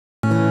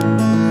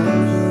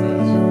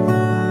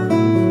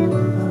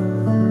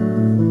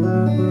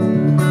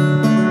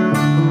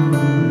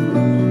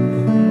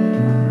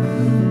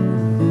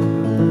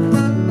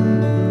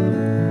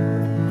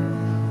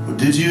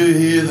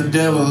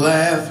devil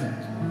laughing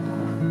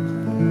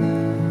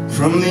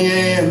from the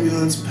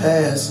ambulance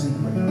passing?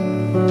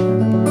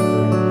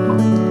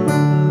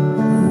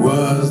 Or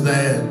was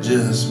that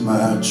just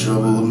my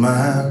troubled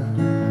mind?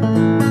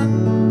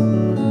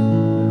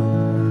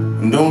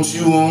 And don't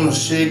you want to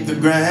shake the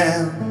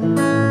ground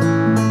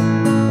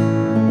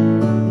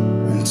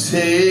and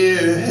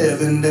tear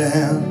heaven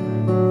down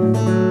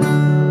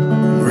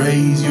and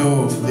raise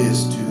your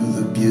fist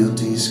to the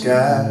guilty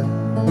sky?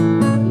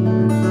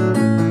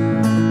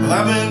 Well,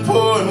 I've been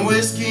pouring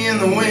whiskey in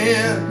the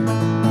wind,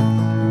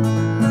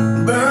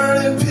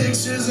 burning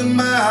pictures of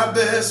my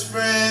best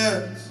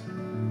friends,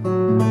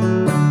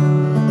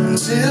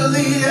 until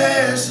the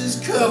ashes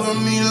cover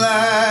me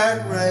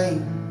like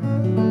rain.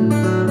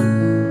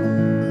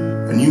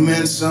 And you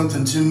meant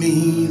something to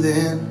me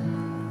then,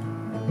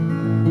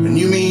 and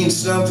you mean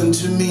something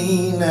to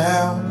me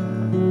now.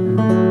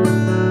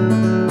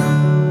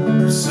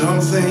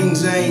 Some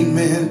things ain't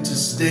meant to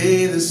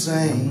stay the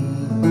same.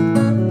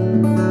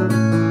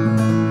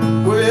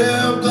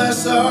 Well,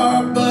 bless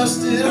our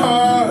busted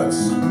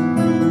hearts,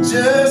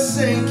 just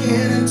sinking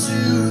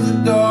into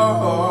the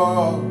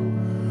dark,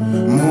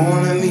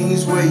 mourning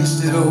these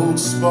wasted old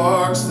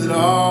sparks that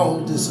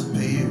all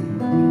disappeared.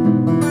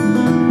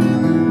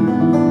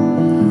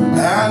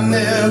 I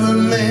never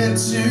meant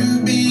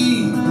to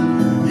be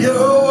your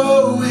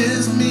woe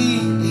is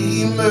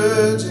me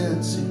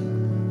emergency,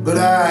 but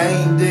I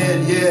ain't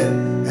dead yet,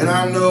 and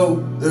I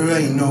know there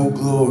ain't no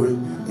glory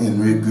in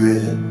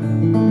regret.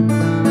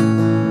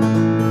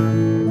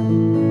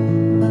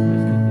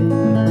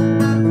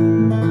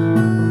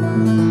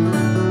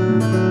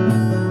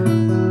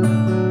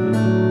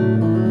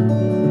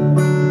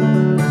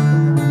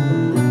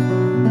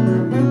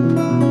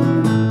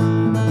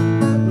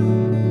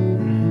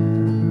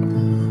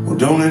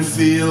 Don't it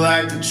feel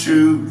like the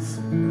truth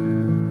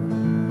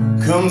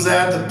comes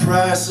at the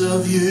price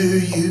of your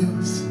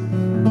youth,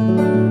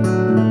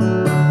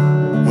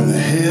 when the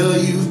hell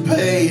you've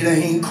paid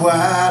ain't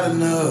quite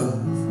enough?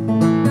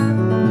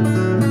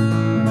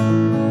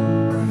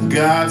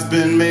 God's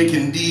been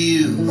making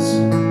deals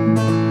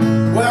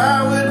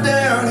while we're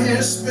down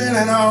here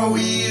spinning our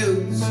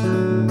wheels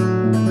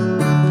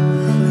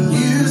and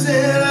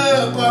using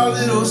up our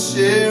little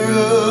share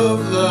of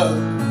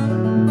luck.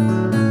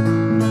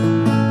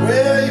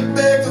 Well, you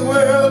beg the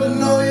world to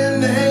know your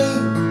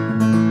name,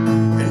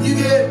 and you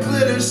get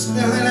glitter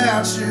spilling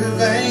out your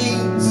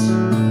veins.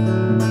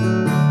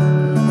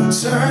 Well,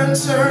 turn,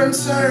 turn,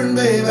 turn,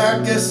 babe, I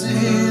guess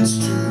it's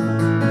true.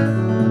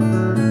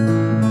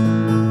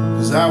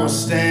 'Cause I was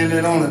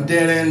standing on a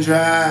dead-end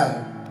drive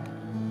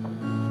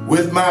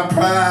with my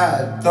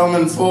pride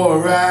thumbing for a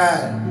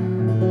ride,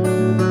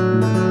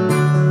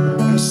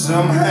 and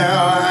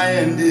somehow I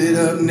ended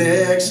up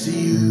next to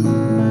you.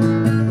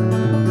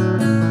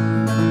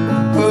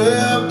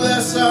 Well,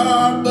 bless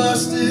our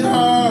busted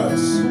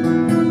hearts,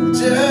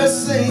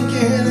 just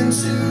sinking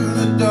into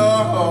the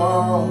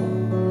dark,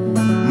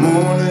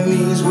 mourning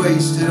these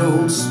wasted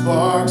old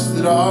sparks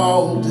that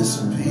all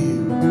disappear.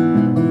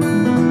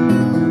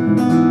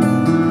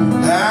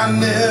 I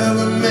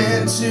never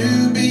meant to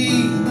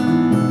be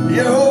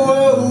your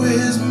woe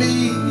is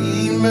me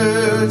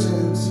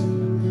emergency,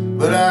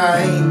 but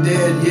I ain't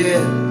dead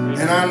yet,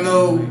 and I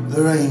know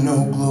there ain't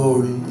no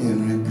glory in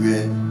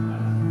regret.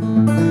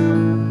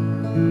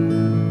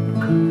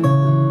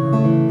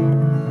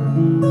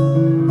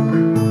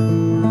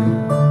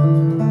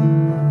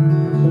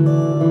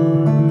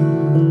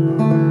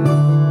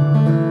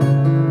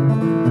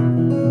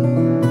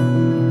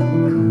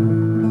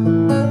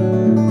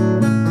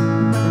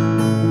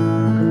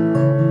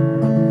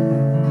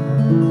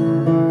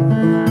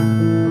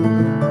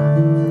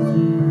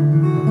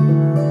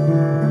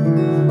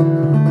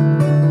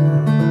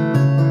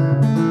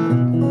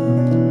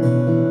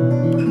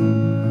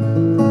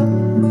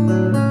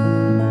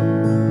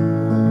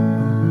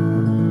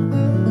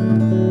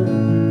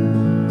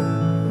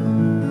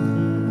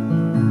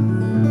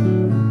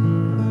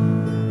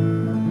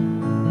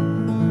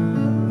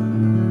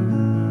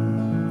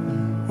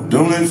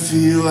 Don't it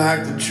feel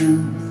like the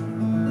truth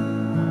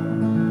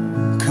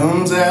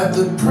comes at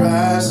the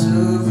price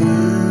of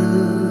you?